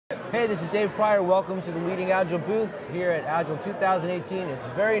Hey, this is Dave Pryor. Welcome to the LeadingAgile booth here at Agile 2018.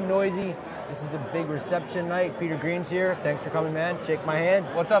 It's very noisy. This is the big reception night. Peter Green's here. Thanks for coming, man. Shake my hand.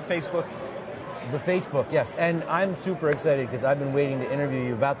 What's up, Facebook? The Facebook, yes. And I'm super excited because I've been waiting to interview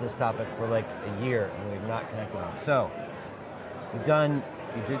you about this topic for like a year, and we've not connected on it. So, you're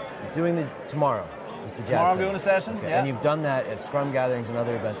doing the tomorrow. It's the jazz Tomorrow I'm thing. doing a session, Okay. yeah. And you've done that at Scrum gatherings and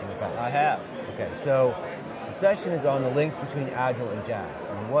other events in the past. I have. Okay, so the session is on the links between Agile and jazz.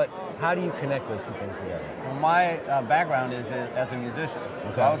 And how do you connect those two things together? Well, my background is as a musician.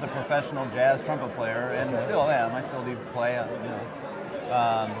 Okay. So I was a professional jazz trumpet player, and still am. I still do play,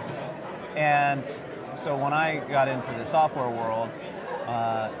 and so when I got into the software world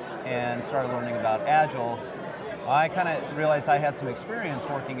and started learning about Agile, I kind of realized I had some experience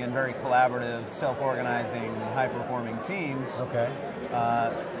working in very collaborative, self-organizing, high-performing teams. Okay.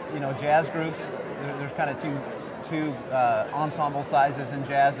 Jazz groups, there's kind of two ensemble sizes in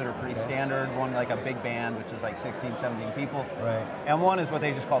jazz that are pretty standard. One like a big band, which is like 16, 17 people. Right. And one is what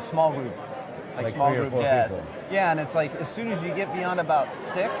they just call small group, like small 3 or group 4 jazz. people. Yeah, and it's like as soon as you get beyond about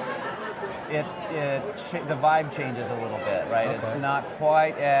 6, the vibe changes a little bit, right? Okay. It's not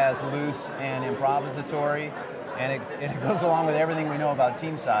quite as loose and improvisatory, and it goes along with everything we know about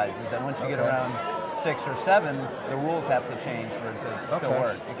team sizes. And once you get around 6 or 7, the rules have to change for it to still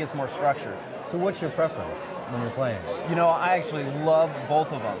work. It gets more structured. So what's your preference when you're playing? I actually love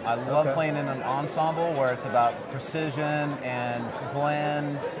both of them. I love playing in an ensemble where it's about precision and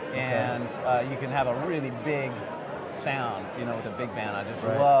blend, and you can have a really big sound, with a big band. I just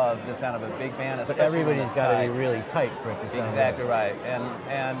love the sound of a big band. But everybody's got to be really tight for it to sound exactly right.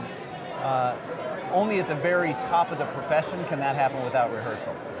 And only at the very top of the profession can that happen without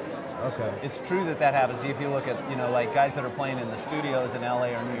rehearsal. Okay. It's true that happens. If you look at, like guys that are playing in the studios in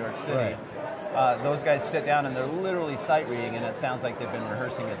LA or New York City, those guys sit down and they're literally sight reading, and it sounds like they've been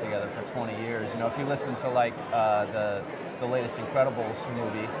rehearsing it together for 20 years. If you listen to like the latest Incredibles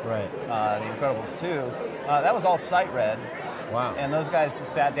movie, The Incredibles 2, that was all sight read. Wow. And those guys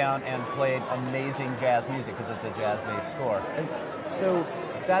sat down and played amazing jazz music because it's a jazz-based score. And so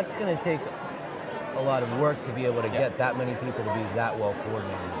that's going to take a lot of work to be able to get that many people to be that well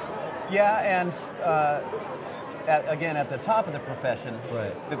coordinated. Yeah, and again, at the top of the profession,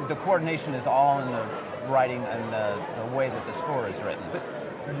 the coordination is all in the writing and the way that the score is written. But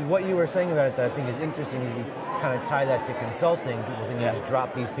what you were saying about it that I think is interesting is you kind of tie that to consulting. People think you just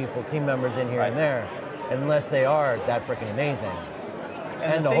drop these people, team members in here and there, unless they are that freaking amazing.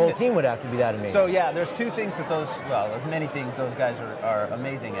 And the whole team would have to be that amazing. So yeah, there's two things that there's many things those guys are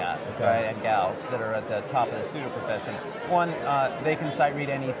amazing at, right, and gals that are at the top of the studio profession. One, they can sight read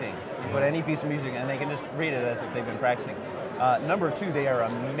anything. You put any piece of music and they can just read it as if they've been practicing. Number 2, they are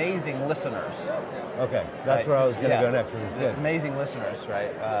amazing listeners. Okay, that's where I was going to go next. Good. Amazing listeners,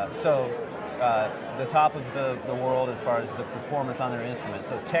 right? The top of the world as far as the performance on their instrument.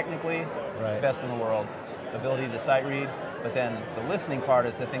 So technically, best in the world. Ability to sight read. But then the listening part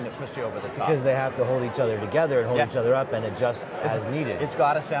is the thing that pushed you over the top. Because they have to hold each other together and hold each other up and adjust as needed. It's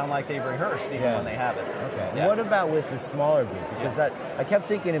got to sound like they've rehearsed even when they have it. Okay. Yeah. What about with the smaller group? Because I kept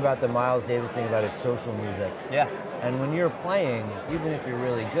thinking about the Miles Davis thing about it's social music. Yeah. And when you're playing, even if you're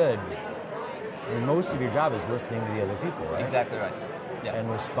really good, most of your job is listening to the other people, right? Exactly right. Yeah. And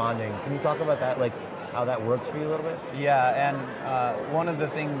responding. Can you talk about that, like how that works for you a little bit? Yeah, and one of the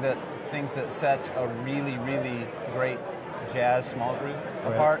things that sets a really, really great jazz small group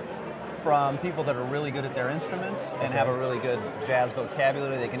apart from people that are really good at their instruments and have a really good jazz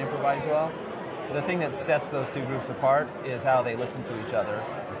vocabulary, they can improvise well. The thing that sets those two groups apart is how they listen to each other.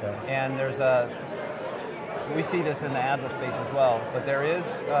 Okay. And we see this in the Agile space as well, but there is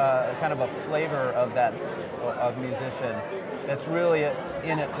kind of a flavor of musician that's really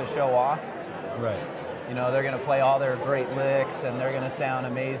in it to show off. Right. They're going to play all their great licks and they're going to sound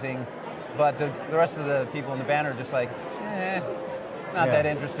amazing, but the rest of the people in the band are just like, not that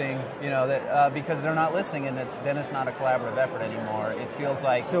interesting, because they're not listening, and then it's not a collaborative effort anymore. It feels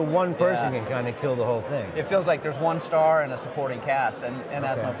like... So one person can kind of kill the whole thing. It feels like there's one star and a supporting cast, and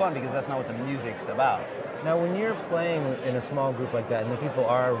that's no fun because that's not what the music's about. Now, when you're playing in a small group like that, and the people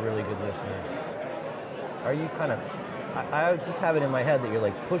are really good listeners, are you kind of... I just have it in my head that you're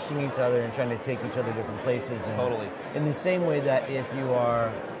like pushing each other and trying to take each other different places. Totally. In the same way that if you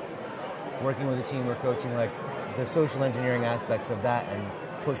are working with a team or coaching, like the social engineering aspects of that and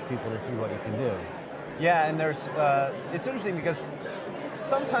push people to see what you can do. Yeah, and there's, it's interesting because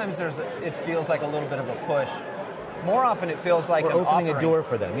sometimes it feels like a little bit of a push. More often it feels like We're an opening offering. a door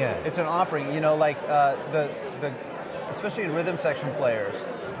for them, yeah. It's an offering, especially in rhythm section players,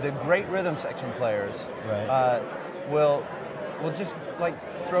 the great rhythm section players will just like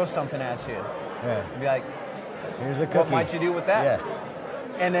throw something at you. Yeah. Be like, here's a cookie. What might you do with that? Yeah.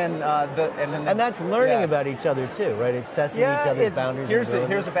 And then and that's learning about each other too, right? It's testing each other's boundaries. Here's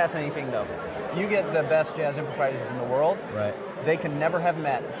the fascinating thing, though. You get the best jazz improvisers in the world. Right. They can never have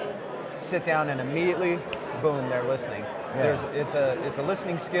met. Sit down and immediately, boom, they're listening. Yeah. It's a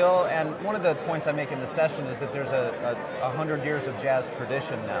listening skill, and one of the points I make in the session is that there's a 100 years of jazz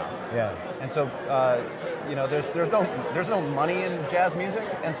tradition now. Yeah. And so, there's no money in jazz music,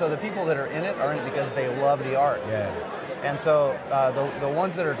 and so the people that are in it because they love the art. Yeah. And so the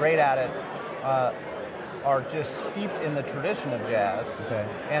ones that are great at it are just steeped in the tradition of jazz. Okay.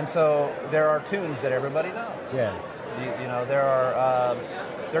 And so there are tunes that everybody knows. Yeah. There are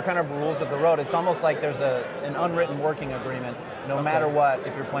they're kind of rules of the road. It's almost like there's an unwritten working agreement, no matter what,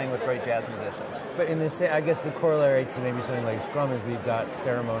 if you're playing with great jazz musicians. But in this, I guess the corollary to maybe something like Scrum is we've got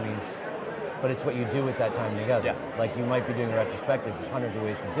ceremonies, but it's what you do with that time together. Yeah. Like you might be doing a retrospective. There's hundreds of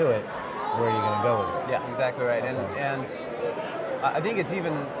ways to do it. Where are you going to go with it? Yeah, exactly right. And I think it's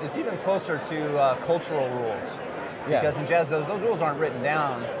even closer to cultural rules. Yeah. Because in jazz, those rules aren't written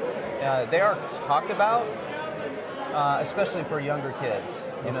down. They are talked about, especially for younger kids.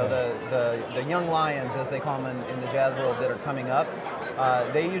 You know, the young lions, as they call them in the jazz world, that are coming up,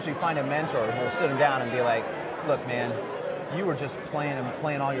 they usually find a mentor who will sit them down and be like, look, man, you were just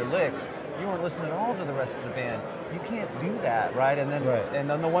playing all your licks. You weren't listening at all to the rest of the band. You can't do that, right? And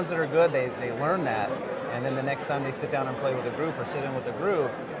then the ones that are good, they learn that. And then the next time they sit down and play with a group or sit in with a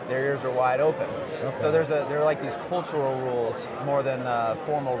group, their ears are wide open. Okay. So there are like these cultural rules more than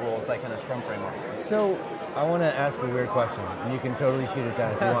formal rules, like in a Scrum framework. So I want to ask a weird question, and you can totally shoot it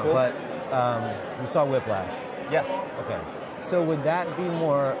down if you want. Cool. But you saw Whiplash. Yes. Okay. So would that be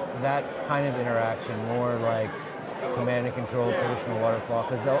more that kind of interaction, more like command and control, traditional waterfall?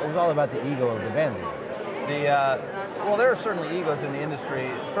 Because it was all about the ego of the band leader. Well, there are certainly egos in the industry.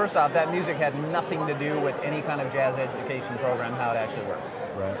 First off, that music had nothing to do with any kind of jazz education program, how it actually works.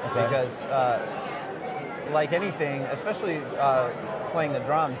 Right. Okay. Because, like anything, especially playing the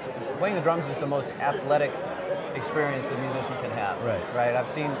drums is the most athletic experience a musician can have. Right. Right.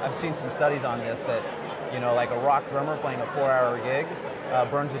 I've seen some studies on this that, like a rock drummer playing a 4-hour gig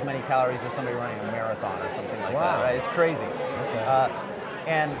burns as many calories as somebody running a marathon or something like that. Right. It's crazy. Okay.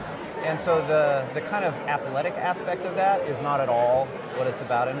 And so the kind of athletic aspect of that is not at all what it's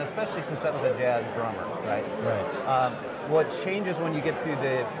about, and especially since that was a jazz drummer, right? Right. What changes when you get to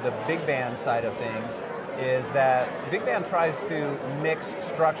the big band side of things is that big band tries to mix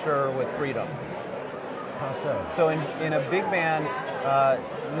structure with freedom. How so? So in a big band,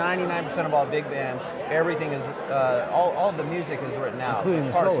 99% of all big bands, everything is, all of the music is written out. Including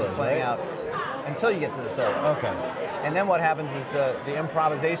the solos, playing right? out until you get to the solo. Okay. And then what happens is the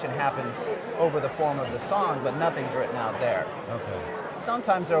improvisation happens over the form of the song, but nothing's written out there. Okay.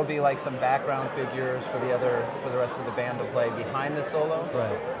 Sometimes there will be like some background figures for the rest of the band to play behind the solo.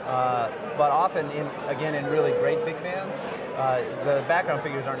 Right. But often, in really great big bands, the background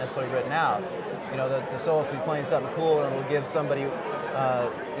figures aren't necessarily written out. The soloist will be playing something cool, and we'll give somebody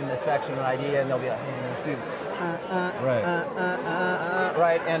in the section an idea, and they'll be like, hey, let's do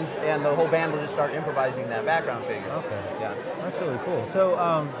right, and the whole band will just start improvising that background figure. Okay. Yeah. That's really cool. So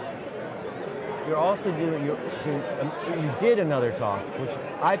you're also doing, you did another talk, which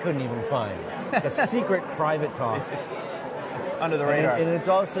I couldn't even find. A secret private talk. It's under the radar. And it's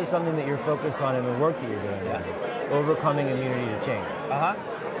also something that you're focused on in the work that you're doing. Yeah. Overcoming immunity to change. Uh-huh.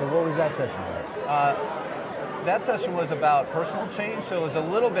 So what was that session about? That session was about personal change, so it was a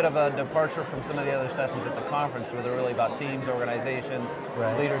little bit of a departure from some of the other sessions at the conference where they're really about teams, organization,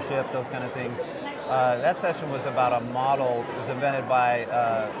 leadership, those kind of things. That session was about a model that was invented by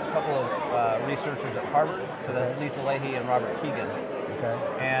a couple of researchers at Harvard, so that's Lisa Leahy and Robert Keegan. Okay.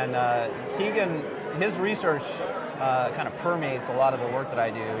 And Keegan, his research kind of permeates a lot of the work that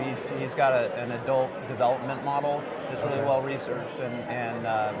I do. He's got an adult development model that's really well researched and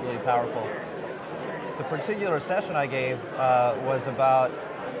really powerful. The particular session I gave was about,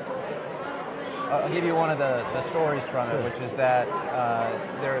 I'll give you one of the stories from it, which is that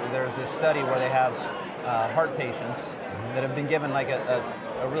there's a study where they have heart patients that have been given like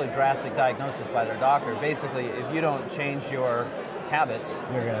a really drastic diagnosis by their doctor. Basically, if you don't change your habits,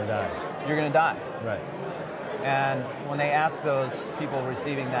 you're going to die. You're going to die. Right. And when they ask those people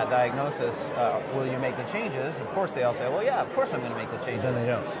receiving that diagnosis, will you make the changes? Of course they all say, well, yeah, of course I'm going to make the changes. Then they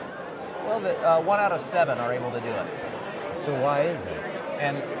don't. Well, 1 out of 7 are able to do it. So why is that?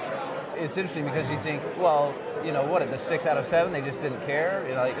 And it's interesting because you think, well, what, the 6 out of 7, they just didn't care?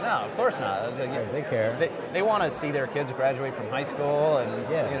 No, of course not. They care. They want to see their kids graduate from high school and,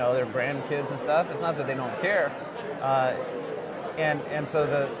 their grandkids and stuff. It's not that they don't care. And so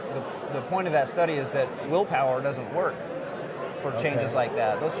the point of that study is that willpower doesn't work for changes like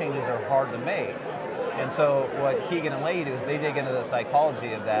that. Those changes are hard to make. And so what Keegan and Leigh do is they dig into the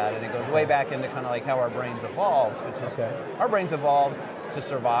psychology of that, and it goes way back into kind of like how our brains evolved, which is our brains evolved to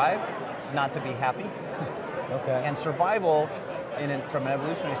survive, not to be happy. And survival, from an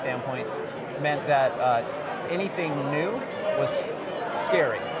evolutionary standpoint, meant that anything new was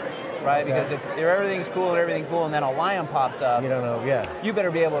scary, right? Because if everything's cool and then a lion pops up, you don't know, you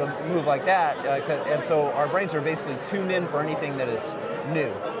better be able to move like that. And so our brains are basically tuned in for anything that is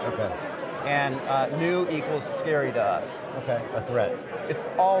new. And new equals scary to us. A threat. It's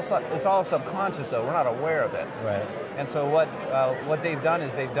all subconscious though. We're not aware of it. Right. And so what they've done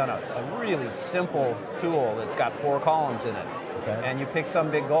is they've done a really simple tool that's got 4 columns in it. And you pick some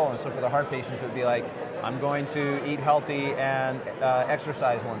big goal. And so for the heart patients, it would be like, I'm going to eat healthy and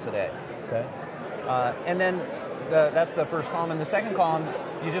exercise once a day. And then that's the first column. And the second column,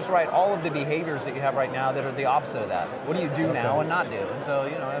 you just write all of the behaviors that you have right now that are the opposite of that. What do you do now and not do? And so,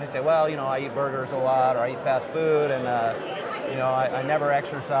 they say, well, I eat burgers a lot, or I eat fast food, and, I never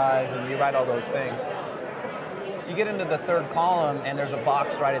exercise, and you write all those things. You get into the third column, and there's a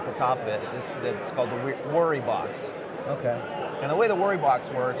box right at the top of it. It's called the worry box. And the way the worry box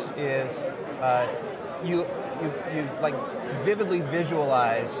works is you like vividly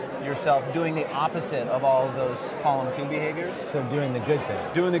visualize yourself doing the opposite of all of those column 2 behaviors. So doing the good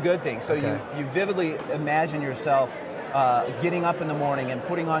thing. Doing the good thing. So you vividly imagine yourself getting up in the morning and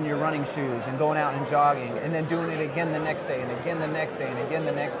putting on your running shoes and going out and jogging, and then doing it again the next day and again the next day and again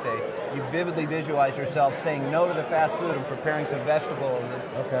the next day. You vividly visualize yourself saying no to the fast food and preparing some vegetables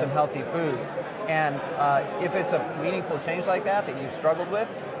and some healthy food. And if it's a meaningful change like that you've struggled with,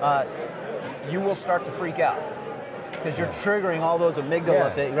 you will start to freak out because you're triggering all those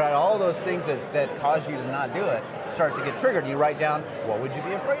amygdala things, right? All those things that cause you to not do it start to get triggered. You write down, what would you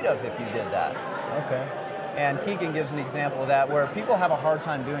be afraid of if you did that? And Keegan gives an example of that where people have a hard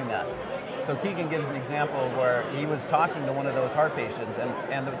time doing that. So Keegan gives an example where he was talking to one of those heart patients,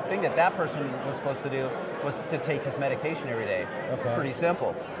 and the thing that person was supposed to do was to take his medication every day. Pretty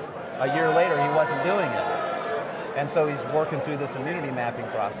simple. A year later, he wasn't doing it. And so he's working through this immunity mapping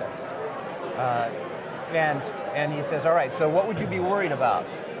process. And he says, all right, so what would you be worried about?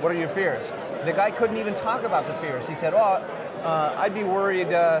 What are your fears? The guy couldn't even talk about the fears. He said, I'd be worried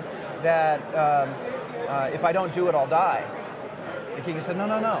that if I don't do it, I'll die. The Keegan said, no.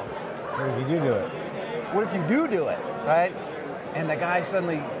 What if you do it? What if you do it, right? And the guy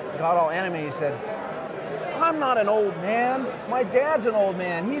suddenly got all animated. He said, I'm not an old man. My dad's an old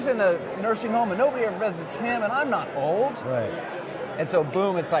man. He's in a nursing home and nobody ever visits him, and I'm not old. And so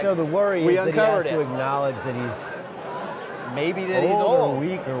boom, it's like, so the worry is that he has to it. acknowledge that he's maybe that he's old or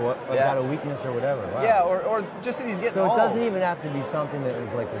weak or got a weakness or whatever. Or just that he's getting so old. it doesn't even have to be something that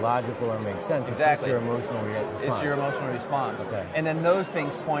is like logical or makes sense. It's just your emotional response. It's your emotional response. And then those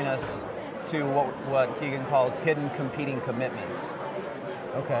things point us to what Keegan calls hidden competing commitments.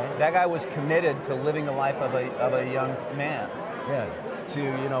 That guy was committed to living the life of a young man.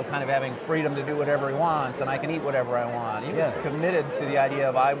 To kind of having freedom to do whatever he wants, and I can eat whatever I want. He was committed to the idea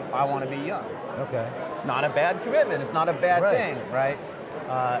of I want to be young. It's not a bad commitment. It's not a bad thing, right?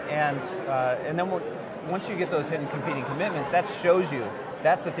 And then once you get those hidden competing commitments, that shows you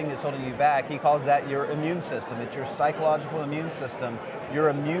that's the thing that's holding you back. He calls that your immune system. It's your psychological immune system. You're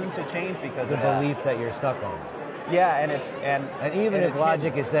immune to change because of the belief that you're stuck on. And even if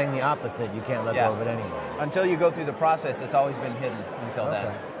logic is saying the opposite, you can't let go of it anyway. Until you go through the process, it's always been hidden until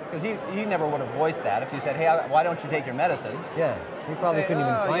then. Because he never would have voiced that. If you said, hey, why don't you take your medicine? He probably couldn't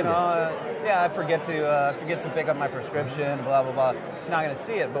even find it. I forget to pick up my prescription, blah, blah, blah. You're not going to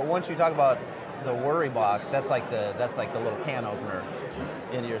see it. But once you talk about the worry box, that's like the little can opener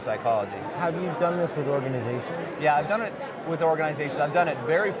into your psychology. Have you done this with organizations? Yeah, I've done it with organizations. I've done it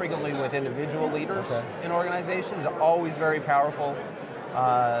very frequently with individual leaders in organizations. Always very powerful.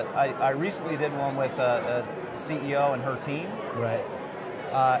 I recently did one with a CEO and her team.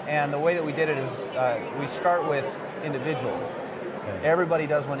 And the way that we did it is we start with individual. Everybody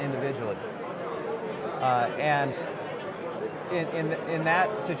does one individually. And in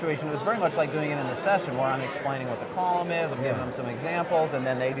that situation, it was very much like doing it in a session where I'm explaining what the column is, I'm giving them some examples, and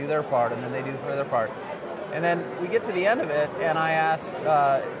then they do their part, and then they do their part. And then we get to the end of it, and I asked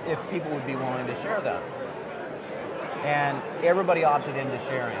if people would be willing to share them. And everybody opted into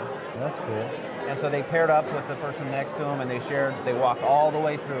sharing. That's cool. And so they paired up with the person next to them, and they walked all the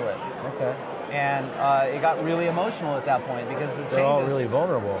way through it. And it got really emotional at that point because the changes... They're all really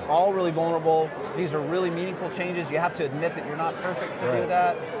vulnerable. All really vulnerable. These are really meaningful changes. You have to admit that you're not perfect to do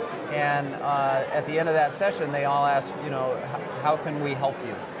that. And at the end of that session, they all asked, how can we help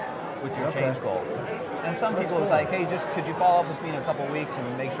you with your Okay. change goal? And some That's people, it's cool. like, hey, just could you follow up with me in a couple weeks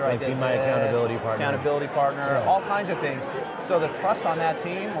and make sure I Like, did be my this? accountability partner. Accountability partner, Yeah. all kinds of things. So the trust on that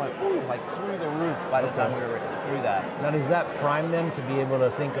team went like through the roof by the Okay. time we were through that. Now, does that prime them to be able to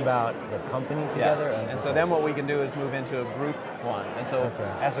think about the company together? Yeah. And so then what we can do is move into a group one. And so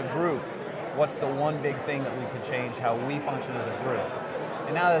as a group, what's the one big thing that we could change how we function as a group?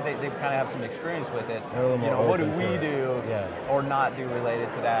 And now that they kind of have some experience with it, They're a little more what do open to we it. do Yeah. or not do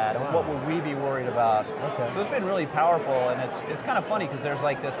related to that? And Wow. what would we be worried about? Okay. So it's been really powerful, and it's kind of funny because there's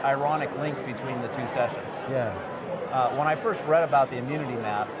like this ironic link between the two sessions. Yeah. When I first read about the immunity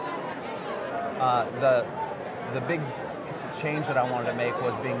map, the big change that I wanted to make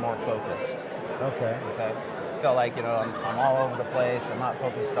was being more focused. Okay. Okay, felt like I'm all over the place. I'm not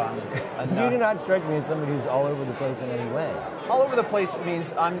focused on enough. You do not strike me as somebody who's all over the place in any way. All over the place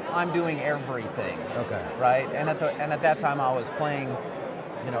means I'm doing everything. Okay. Right, and at that time I was playing,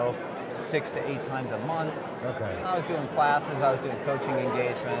 6 to 8 times a month. Okay. I was doing classes. I was doing coaching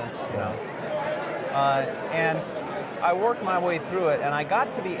engagements. And I worked my way through it, and I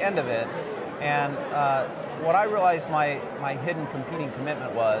got to the end of it, and what I realized my hidden competing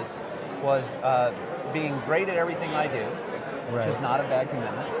commitment was being great at everything I do, which is not a bad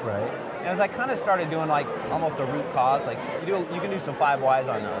commitment. Right. And as I kind of started doing like almost a root cause, like you can do some 5 whys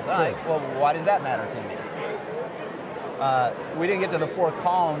on those. Sure. Like, well, why does that matter to me? We didn't get to the 4th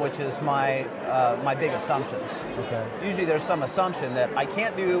column, which is my big assumptions. Okay. Usually there's some assumption that I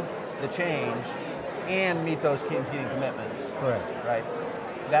can't do the change and meet those competing commitments. Correct. Right?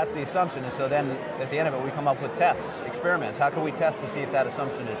 That's the assumption. And so then at the end of it, we come up with tests, experiments. How can we test to see if that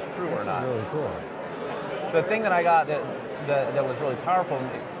assumption is true or not? Really cool. The thing that I got that was really powerful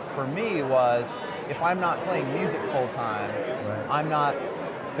for me was if I'm not playing music full time, Right. I'm not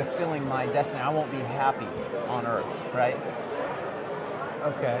fulfilling my destiny. I won't be happy on earth, right?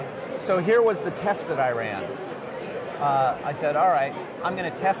 Okay. So here was the test that I ran. I said, all right, I'm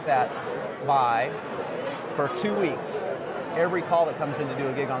going to test that for 2 weeks. Every call that comes in to do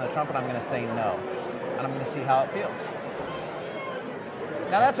a gig on the trumpet, I'm going to say no. And I'm going to see how it feels.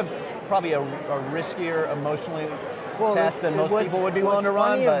 Now that's probably a riskier emotionally test than most people would be willing to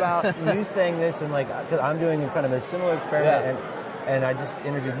run. What's funny about you saying this, and because I'm doing kind of a similar experiment, and I just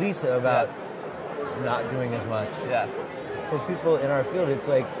interviewed Lisa about not doing as much. Yeah. For people in our field, it's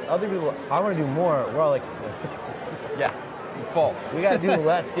like other people, I want to do more. We're all like, yeah, full. We got to do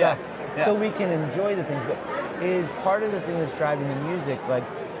less stuff Yeah. so we can enjoy the things. But is part of the thing that's driving the music, like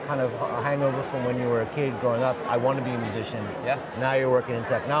kind of a hangover from when you were a kid growing up, I want to be a musician. Yeah. Now you're working in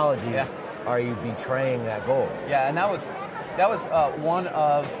technology. Yeah. Are you betraying that goal? Yeah, and that was one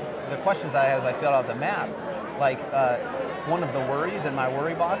of the questions I had as I filled out the map. Like one of the worries in my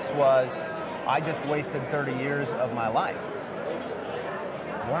worry box was I just wasted 30 years of my life.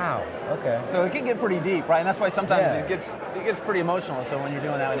 Wow. Okay. So it can get pretty deep, right? And that's why sometimes Yeah. it gets pretty emotional. So when you're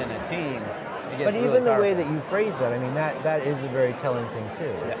doing that in a team, it gets But really even the way powerful. that you phrase that, I mean, that is a very telling thing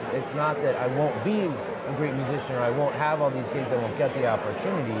too. It's not that I won't be a great musician or I won't have all these gigs, I won't get the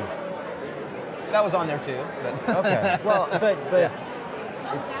opportunities. That was on there too. But Okay. Well, but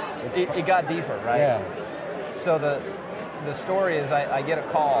it got deeper, right? Yeah. So the story is I get a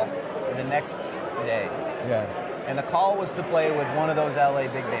call the next day. Yeah. And the call was to play with one of those LA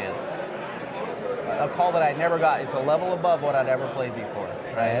big bands. A call that I'd never got. It's a level above what I'd ever played before,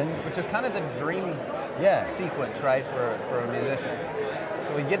 right? And? Which is kind of the dream sequence, right, for a musician.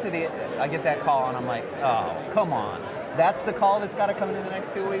 So I get that call and I'm like, oh, come on. That's the call that's got to come in the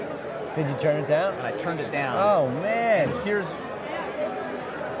next 2 weeks? Did you turn it down? And I turned it down. Oh, man.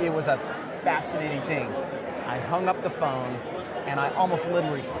 It was a fascinating thing. I hung up the phone and I almost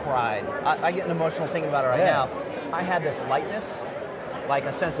literally cried. I get an emotional thinking about it right now. I had this lightness, like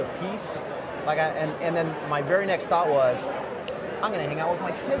a sense of peace. And then my very next thought was, I'm going to hang out with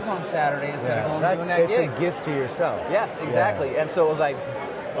my kids on Saturday instead of going and doing that gig. It's a gift to yourself. Yeah, exactly. Yeah. And so it was like,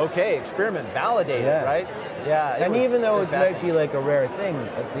 okay, experiment, validated, right? Yeah. And even though it might be like a rare thing,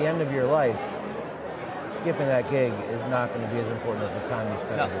 at the end of your life, skipping that gig is not going to be as important as the time you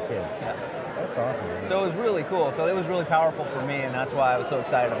spend with your kids. Yeah. That's awesome. Man. So it was really cool. So it was really powerful for me, and that's why I was so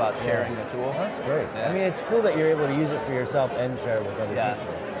excited about sharing the tool. That's great. Yeah. I mean, it's cool that you're able to use it for yourself and share it with other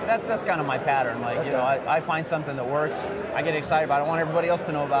people. That's kind of my pattern. Like, I find something that works, I get excited about it. I want everybody else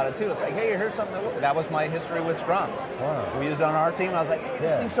to know about it too. It's like, hey, here's something that works. That was my history with Scrum. Wow. We used it on our team. I was like, hey,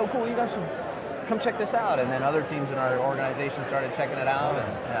 this thing's so cool. You guys should come check this out. And then other teams in our organization started checking it out.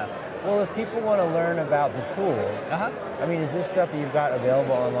 And, well, if people want to learn about the tool, I mean, is this stuff that you've got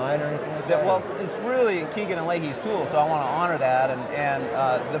available online or anything like that? Well, it's really Keegan and Leahy's tool, so I want to honor that. And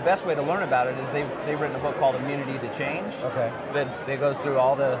the best way to learn about it is they've written a book called Immunity to Change. Okay. That goes through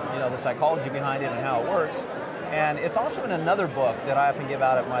all the the psychology behind it and how it works. And it's also in another book that I often give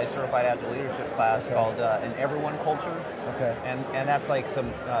out at my Certified Agile Leadership class called An Everyone Culture. Okay. And that's like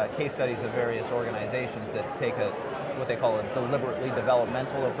some case studies of various organizations that take what they call a deliberately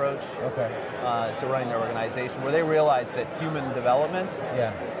developmental approach to running their organization, where they realize that human development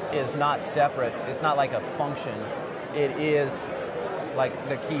is not separate. It's not like a function. It is like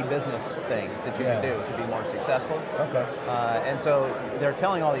the key business thing that you can do to be more successful. Okay. And so they're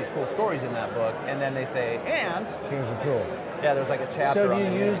telling all these cool stories in that book, and then they say, and here's a tool. Yeah, there's like a chapter. So do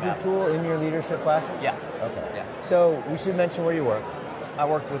you use the tool in your leadership classes? Yeah. Okay. Yeah. So we should mention where you work. I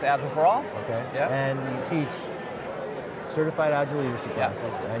work with Agile for All. Okay. Yeah. And you teach Certified Agile Leadership classes,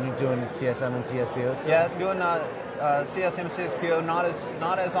 and you're doing CSM and CSPO still? Yeah, doing CSM, CSPO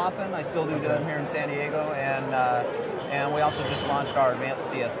not as often. I still do them here in San Diego, and we also just launched our advanced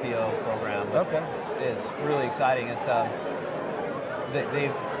CSPO program, which is really exciting. It's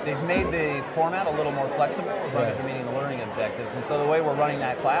they've made the format a little more flexible as long as you're meeting the learning objectives. And so the way we're running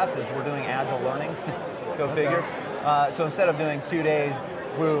that class is we're doing Agile learning. Go figure. So instead of doing 2 days,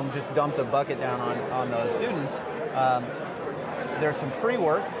 boom, just dump the bucket down on those students. There's some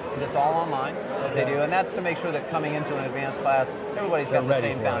pre-work that's all online that they do, and that's to make sure that coming into an advanced class, everybody's got the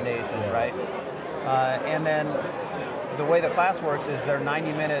same foundation, right? And then the way the class works is they're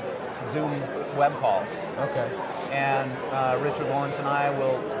 90-minute Zoom web calls. Okay. And Richard Lawrence and I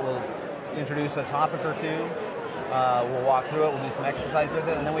will introduce a topic or two. We'll walk through it. We'll do some exercise with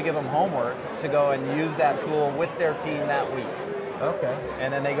it, and then we give them homework to go and use that tool with their team that week. Okay.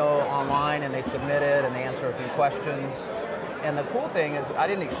 And then they go online and they submit it and they answer a few questions. And the cool thing is, I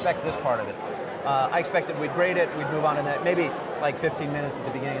didn't expect this part of it. I expected we'd grade it, we'd move on to that, maybe like 15 minutes at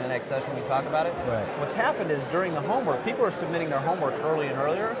the beginning of the next session we'd talk about it. Right. What's happened is during the homework, people are submitting their homework early and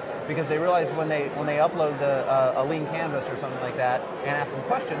earlier because they realize when they upload a lean canvas or something like that and ask them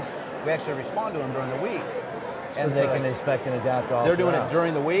questions, we actually respond to them during the week. So they can inspect and adapt all. They're doing it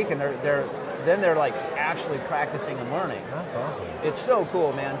during the week, and they're like actually practicing and learning. That's awesome. It's so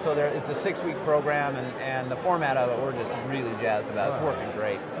cool, man. So it's a 6-week program, and the format of it, we're just really jazzed about. It's working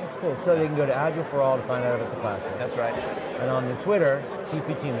great. That's cool. So they can go to Agile for All to find out about the classes. That's right. And on the Twitter,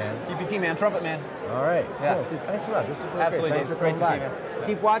 TPT Man. TPT Man, Trumpet Man. All right. Yeah. Cool. Dude, thanks a lot. This was really absolutely great. Thanks for coming by.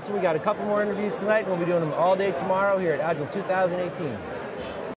 Keep watching. We got a couple more interviews tonight, and we'll be doing them all day tomorrow here at Agile 2018.